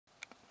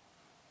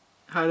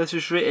Hi, this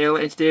is Ray L,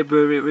 and today the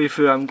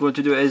review I'm going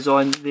to do is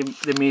on the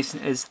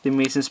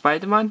Amazing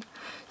Spider-Man,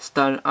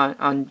 starring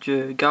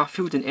Andrew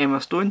Garfield and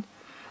Emma Stone.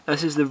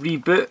 This is the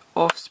reboot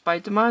of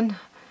Spider-Man.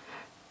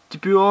 To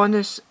be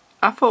honest,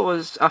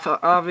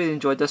 I really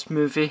enjoyed this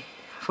movie.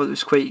 I thought it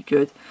was quite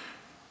good,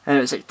 and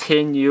it was like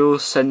 10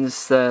 years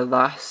since the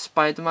last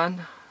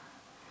Spider-Man.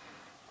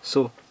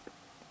 So,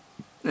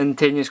 in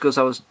 10 years ago,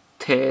 I was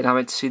 10, I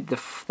went to see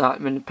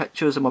that many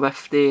pictures on my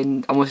birthday,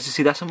 and I wanted to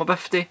see this on my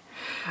birthday,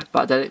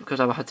 but I didn't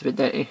because I had to be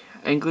down to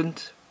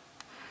England.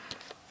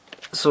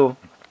 So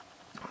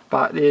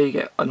back there you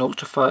get an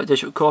ultra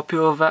digital copy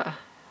of it,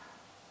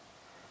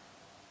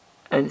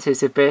 and it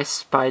says the best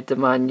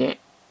Spider-Man yet.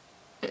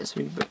 It's a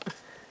reboot.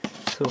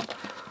 So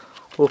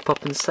we'll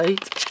pop inside,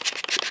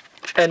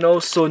 and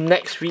also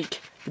next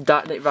week The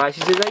Dark Knight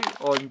Rises is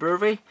out on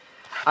Blu-ray.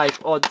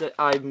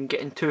 I'm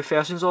getting two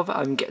versions of it.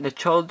 I'm getting the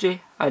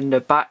trilogy and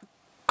the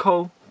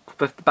Batcall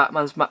with the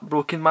Batman's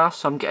broken mask,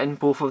 so I'm getting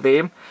both of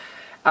them.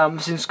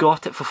 Amazon's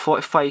got it for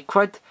 45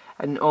 quid,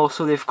 and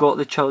also they've got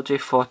the trilogy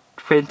for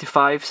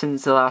 25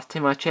 since the last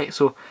time I checked.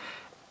 So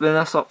when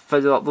this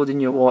video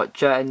uploading, you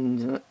watch it,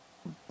 and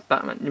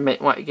Batman, you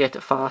might want to get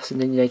it fast in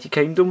the United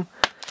Kingdom.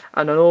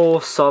 And I know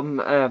some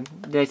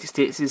United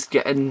States is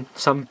getting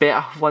some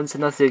better ones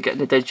than this. They're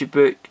getting the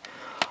digibook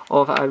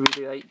of it. I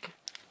really like.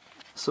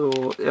 So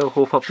it'll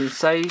hop up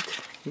inside.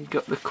 You've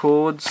got the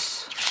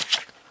codes.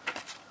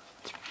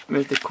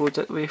 Move the codes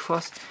out the way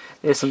first.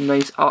 There's some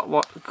nice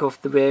artwork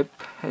of the web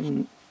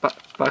and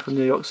back on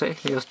New York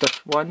City. There's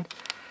this one,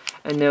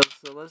 and there's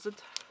the lizard.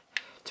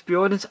 To be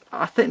honest,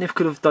 I think they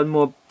could have done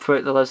more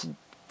throughout the lizard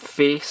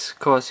face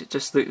because it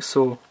just looks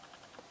so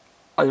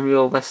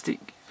unrealistic.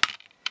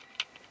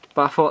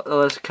 But I thought the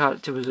lizard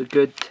character was a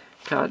good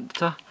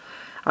character.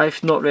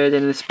 I've not read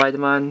any of the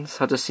Spider-Mans.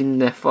 I've just seen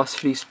the first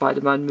 3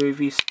 Spider-Man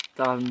movies,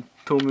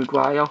 Tobey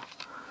Maguire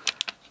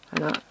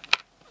and that.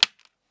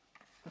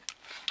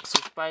 So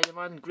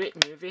Spider-Man,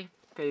 great movie,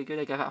 very good.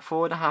 I give it a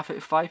 4.5 out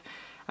of 5,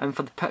 and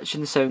for the picture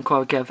and the sound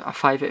quality, I give it a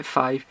 5 out of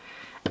 5.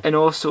 And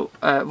also,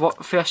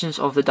 what versions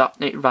of The Dark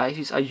Knight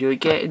Rises are you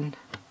getting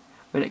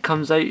when it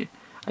comes out?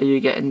 Are you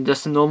getting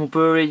just the normal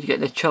Blu-ray? Are you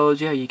getting the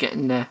trilogy? Are you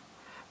getting the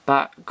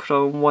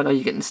background one? Are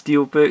you getting the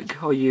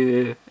steelbook? Or are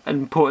you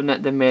importing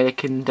it, the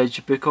American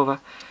digibook of it?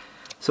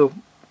 So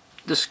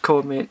just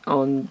comment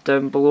on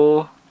down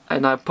below,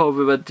 and I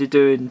probably would be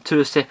doing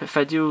 2 separate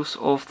videos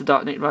of The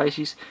Dark Knight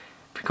Rises,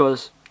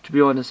 because to be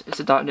honest, it's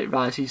The Dark Knight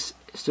Rises.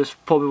 It's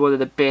just probably one of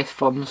the best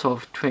films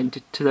of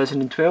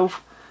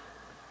 2012,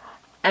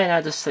 and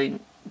I just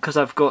think because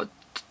I've got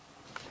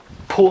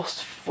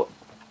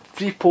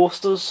 3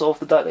 posters of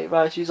The Dark Knight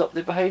Rises up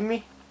there behind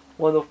me.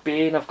 One of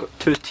Bane. I've got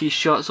 2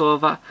 t-shirts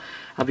of it.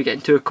 I'll be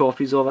getting 2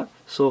 copies of it.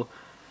 So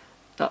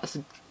that's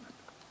the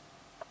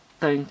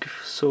thing.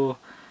 So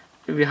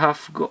we've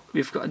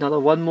got another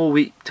 1 more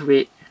week to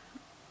wait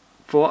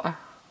for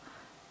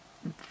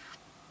it.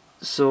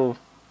 So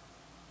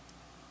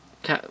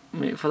can't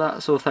wait for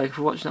that. So thank you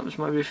for watching. That was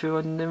my review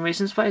on The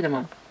Amazing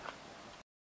Spider-Man.